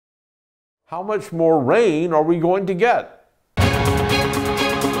How much more rain are we going to get?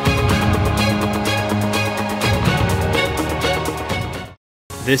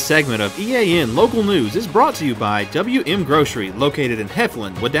 This segment of EAN Local News is brought to you by WM Grocery, located in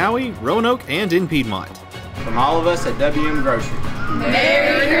Heflin, Wedowee, Roanoke, and in Piedmont. From all of us at WM Grocery,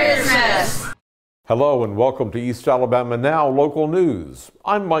 Merry Christmas! Hello and welcome to East Alabama Now Local News.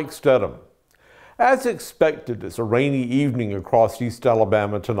 I'm Mike Stedham. As expected, it's a rainy evening across East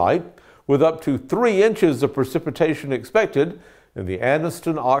Alabama tonight, with up to 3 inches of precipitation expected in the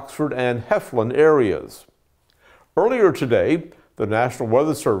Anniston, Oxford, and Heflin areas. Earlier today, the National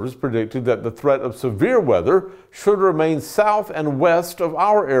Weather Service predicted that the threat of severe weather should remain south and west of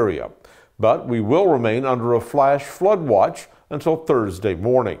our area, but we will remain under a flash flood watch until Thursday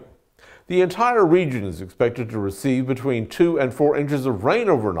morning. The entire region is expected to receive between 2 and 4 inches of rain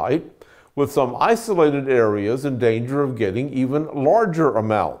overnight, with some isolated areas in danger of getting even larger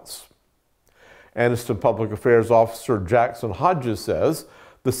amounts. Anniston Public Affairs Officer Jackson Hodges says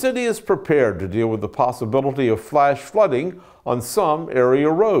the city is prepared to deal with the possibility of flash flooding on some area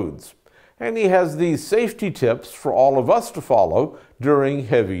roads, and he has these safety tips for all of us to follow during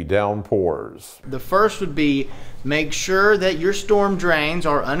heavy downpours. the first would be make sure that your storm drains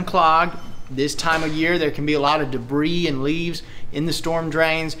are unclogged. This time of year there can be a lot of debris and leaves in the storm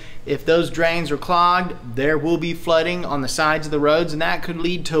drains. If those drains are clogged, there will be flooding on the sides of the roads, and that could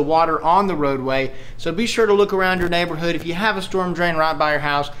lead to water on the roadway. So be sure to look around your neighborhood. If you have a storm drain right by your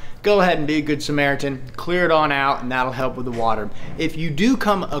house, go ahead and be a good Samaritan, clear it on out, and that'll help with the water. If you do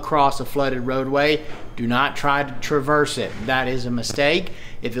come across a flooded roadway, do not try to traverse it. That is a mistake.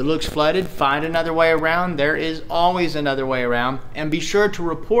 If it looks flooded, find another way around. There is always another way around. And be sure to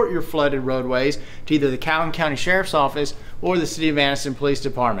report your flooded roadways to either the Calhoun County Sheriff's Office or the City of Anniston Police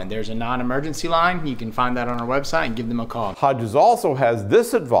Department. There's a non-emergency line. You can find that on our website and give them a call. Hodges also has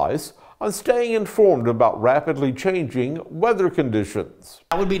this advice on staying informed about rapidly changing weather conditions.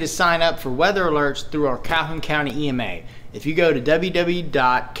 That would be to sign up for weather alerts through our Calhoun County EMA. If you go to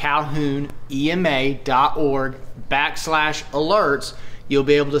www.calhounema.org/alerts, you'll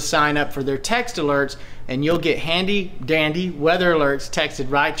be able to sign up for their text alerts, and you'll get handy dandy weather alerts texted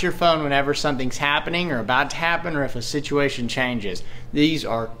right to your phone whenever something's happening or about to happen, or if a situation changes. These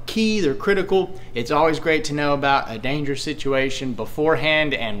are key, they're critical. It's always great to know about a dangerous situation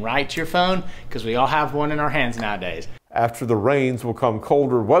beforehand and right to your phone, because we all have one in our hands nowadays. After the rains will come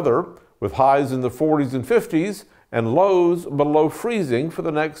colder weather, with highs in the 40s and 50s and lows below freezing for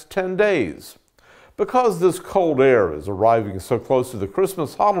the next 10 days. Because this cold air is arriving so close to the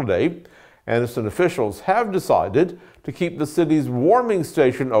Christmas holiday, Anniston officials have decided to keep the city's warming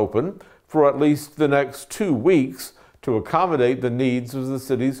station open for at least the next 2 weeks to accommodate the needs of the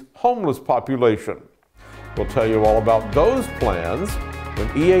city's homeless population. We'll tell you all about those plans when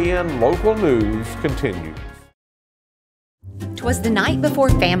EAN Local News continues. 'Twas the night before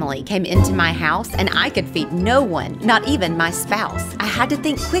family came into my house, and I could feed no one, not even my spouse. I had to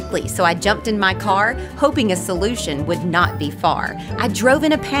think quickly, so I jumped in my car, hoping a solution would not be far. I drove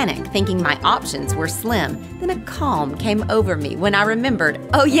in a panic, thinking my options were slim. Then a calm came over me when I remembered,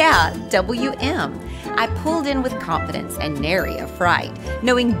 oh yeah, WM. I pulled in with confidence and nary a fright,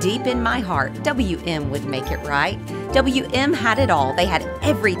 knowing deep in my heart WM would make it right. WM had it all, they had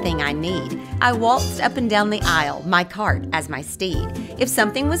everything I need. I waltzed up and down the aisle, my cart as my steed. If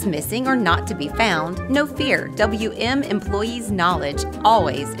something was missing or not to be found, no fear, WM employees' knowledge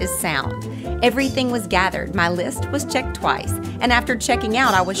always is sound. Everything was gathered, my list was checked twice, and after checking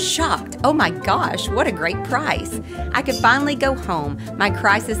out I was shocked. Oh my gosh, what a great price. I could finally go home, my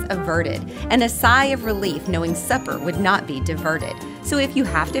crisis averted, and a sigh of relief knowing supper would not be diverted. So if you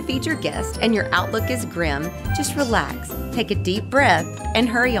have to feed your guest and your outlook is grim, just relax, take a deep breath, and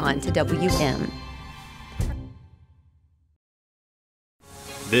hurry on to WM.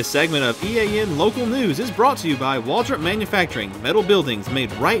 This segment of EAN Local News is brought to you by Waldrop Manufacturing, metal buildings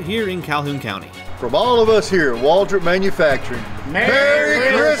made right here in Calhoun County. From all of us here at Waldrop Manufacturing,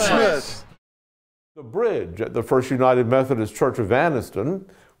 Merry Christmas! The bridge at the First United Methodist Church of Anniston,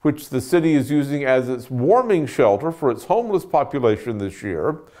 which the city is using as its warming shelter for its homeless population this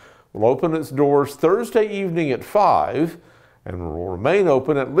year, will open its doors Thursday evening at 5 and will remain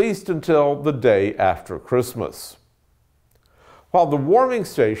open at least until the day after Christmas. While the warming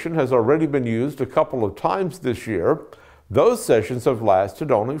station has already been used a couple of times this year, those sessions have lasted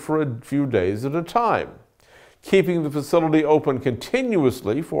only for a few days at a time. Keeping the facility open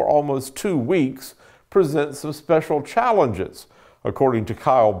continuously for almost 2 weeks presents some special challenges, according to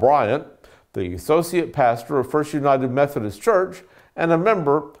Kyle Bryant, the associate pastor of First United Methodist Church and a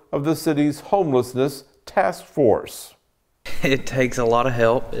member of the city's homelessness task force. It takes a lot of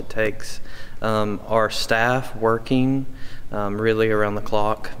help. It takes our staff working really around the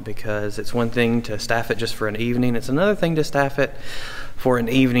clock, because it's one thing to staff it just for an evening. It's another thing to staff it for an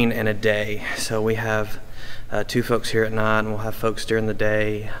evening and a day. So we have 2 folks here at night, and we'll have folks during the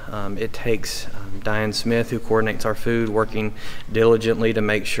day. It takes Diane Smith, who coordinates our food, working diligently to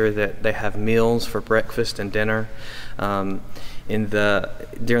make sure that they have meals for breakfast and dinner. During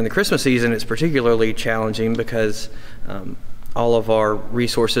the Christmas season, it's particularly challenging because all of our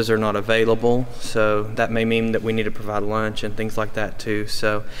resources are not available, so that may mean that we need to provide lunch and things like that too.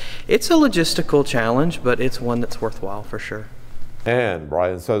 So it's a logistical challenge, but it's one that's worthwhile for sure. And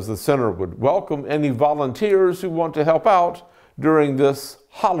Brian says the center would welcome any volunteers who want to help out during this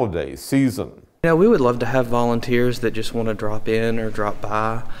holiday season. Yeah, we would love to have volunteers that just want to drop in or drop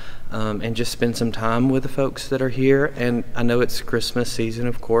by and just spend some time with the folks that are here. And I know it's Christmas season,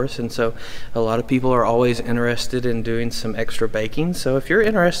 of course, and so a lot of people are always interested in doing some extra baking. So if you're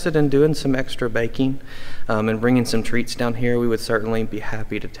interested in doing some extra baking and bringing some treats down here, we would certainly be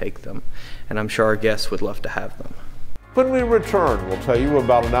happy to take them. And I'm sure our guests would love to have them. When we return, we'll tell you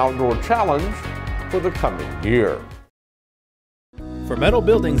about an outdoor challenge for the coming year. For metal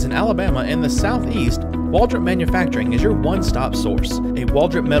buildings in Alabama and the Southeast, Waldrop Manufacturing is your one-stop source. A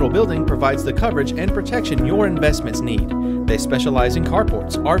Waldrop metal building provides the coverage and protection your investments need. They specialize in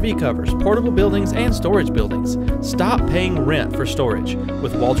carports, RV covers, portable buildings, and storage buildings. Stop paying rent for storage.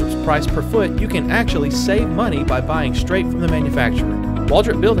 With Waldrop's price per foot, you can actually save money by buying straight from the manufacturer.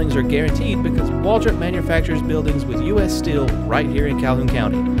 Waldrop buildings are guaranteed because Waldrop manufactures buildings with U.S. steel right here in Calhoun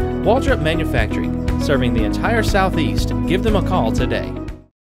County. Waldrop Manufacturing, serving the entire Southeast. Give them a call today.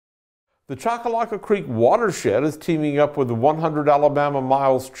 The Choccolocco Creek Watershed is teaming up with the 100 Alabama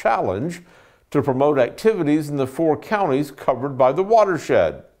Miles Challenge to promote activities in the 4 counties covered by the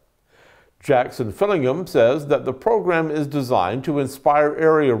watershed. Jackson Fillingham says that the program is designed to inspire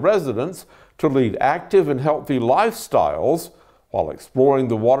area residents to lead active and healthy lifestyles while exploring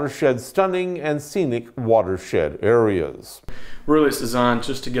the watershed's stunning and scenic watershed areas. Really, it's designed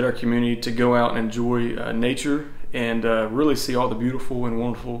just to get our community to go out and enjoy nature and really see all the beautiful and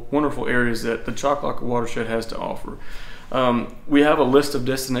wonderful areas that the Choccolocco Watershed has to offer. We have a list of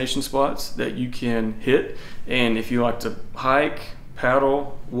destination spots that you can hit, and if you like to hike,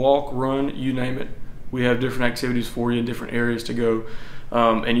 paddle, walk, run, you name it, we have different activities for you in different areas to go,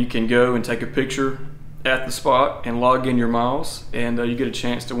 and you can go and take a picture at the spot and log in your miles, and you get a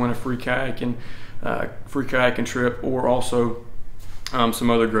chance to win a free kayaking trip, or also some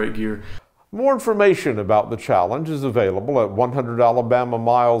other great gear. More information about the challenge is available at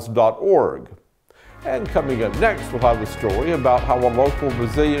 100alabamamiles.org. And coming up next, we'll have a story about how a local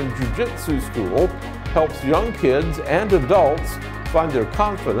Brazilian Jiu Jitsu school helps young kids and adults find their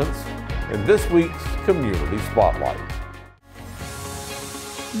confidence in this week's Community Spotlight.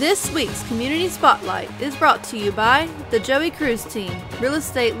 This week's Community Spotlight is brought to you by the Joey Cruz Team, real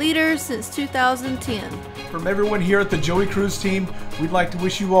estate leaders since 2010. From everyone here at the Joey Cruz Team, we'd like to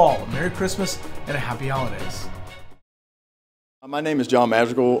wish you all a Merry Christmas and a Happy Holidays. My name is John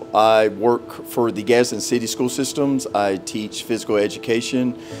Madrigal. I work for the Gadsden City School Systems. I teach physical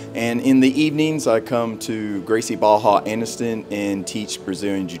education, and in the evenings I come to Gracie Baja Anniston and teach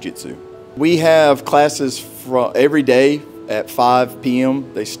Brazilian Jiu Jitsu. We have classes every day at 5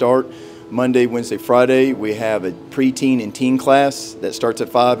 p.m. They start Monday, Wednesday, Friday. We have a preteen and teen class that starts at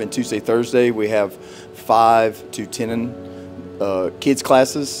 5, and Tuesday, Thursday we have 5 to 10 kids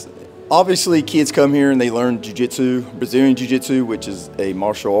classes. Obviously, kids come here and they learn Jiu-Jitsu, Brazilian Jiu-Jitsu, which is a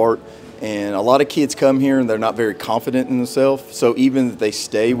martial art. And a lot of kids come here and they're not very confident in themselves. So even if they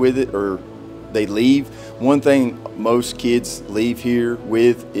stay with it or they leave, one thing most kids leave here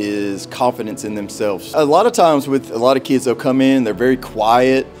with is confidence in themselves. A lot of times with a lot of kids, they'll come in, they're very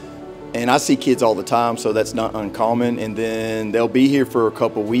quiet. And I see kids all the time, so that's not uncommon. And then they'll be here for a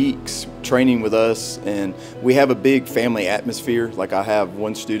couple weeks training with us. And we have a big family atmosphere. Like I have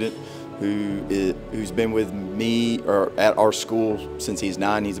one student who's been with me or at our school since he's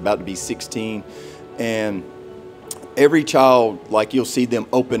 9. He's about to be 16, and every child, like, you'll see them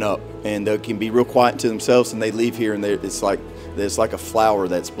open up and they can be real quiet to themselves, and they leave here and it's like a flower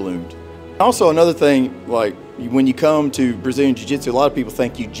that's bloomed. Also, another thing, like when you come to Brazilian Jiu-Jitsu, a lot of people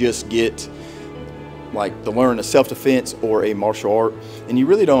think you just get like to learn a self-defense or a martial art, and you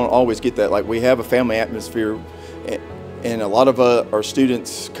really don't always get that. Like, we have a family atmosphere, and a lot of our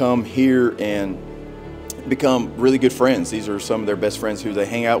students come here and become really good friends. These are some of their best friends who they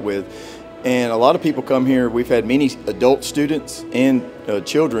hang out with. And a lot of people come here. We've had many adult students and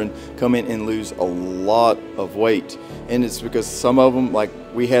children come in and lose a lot of weight. And it's because some of them, like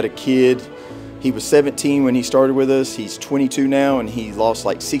we had a kid He was 17 when he started with us. He's 22 now, and he lost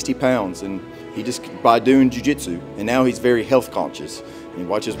like 60 pounds, and he just by doing jiu-jitsu. And now he's very health conscious. He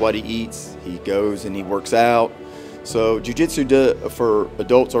watches what he eats. He goes and he works out. So jiu-jitsu for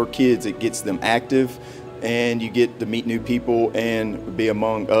adults or kids, it gets them active, and you get to meet new people and be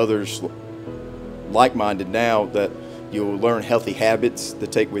among others like-minded now that you'll learn healthy habits to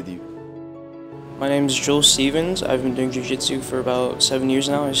take with you. My name is Joel Stevens. I've been doing jiu-jitsu for about 7 years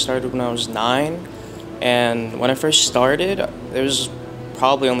now. I started when I was 9, and when I first started, there was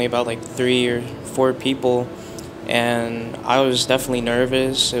probably only about like 3 or 4 people, and I was definitely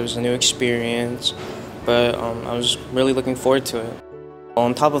nervous. It was a new experience, but I was really looking forward to it.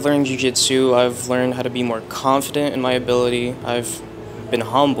 On top of learning jiu-jitsu, I've learned how to be more confident in my ability. I've been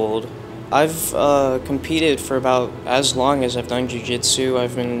humbled. I've competed for about as long as I've done jiu-jitsu.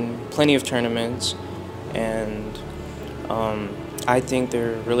 I've been in plenty of tournaments, and I think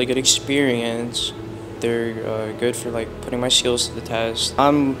they're a really good experience. They're good for like putting my skills to the test.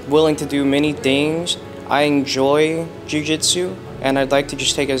 I'm willing to do many things. I enjoy jiu-jitsu, and I'd like to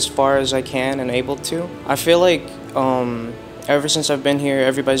just take it as far as I can and able to. I feel like ever since I've been here,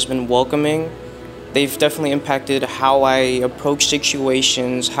 everybody's been welcoming. They've definitely impacted how I approach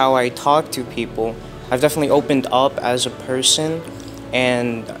situations, how I talk to people. I've definitely opened up as a person,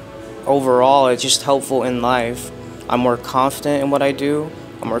 and overall it's just helpful in life. I'm more confident in what I do.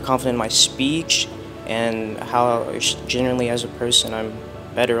 I'm more confident in my speech, and how generally as a person I'm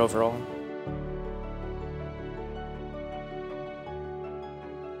better overall.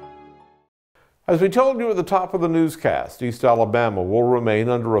 As we told you at the top of the newscast, East Alabama will remain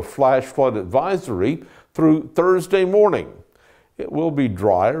under a flash flood advisory through Thursday morning. It will be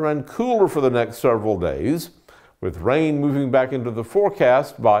drier and cooler for the next several days, with rain moving back into the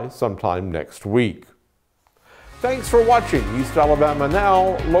forecast by sometime next week. Thanks for watching East Alabama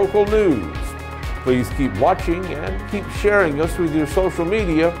Now Local News. Please keep watching and keep sharing us with your social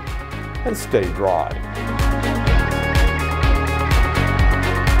media, and stay dry.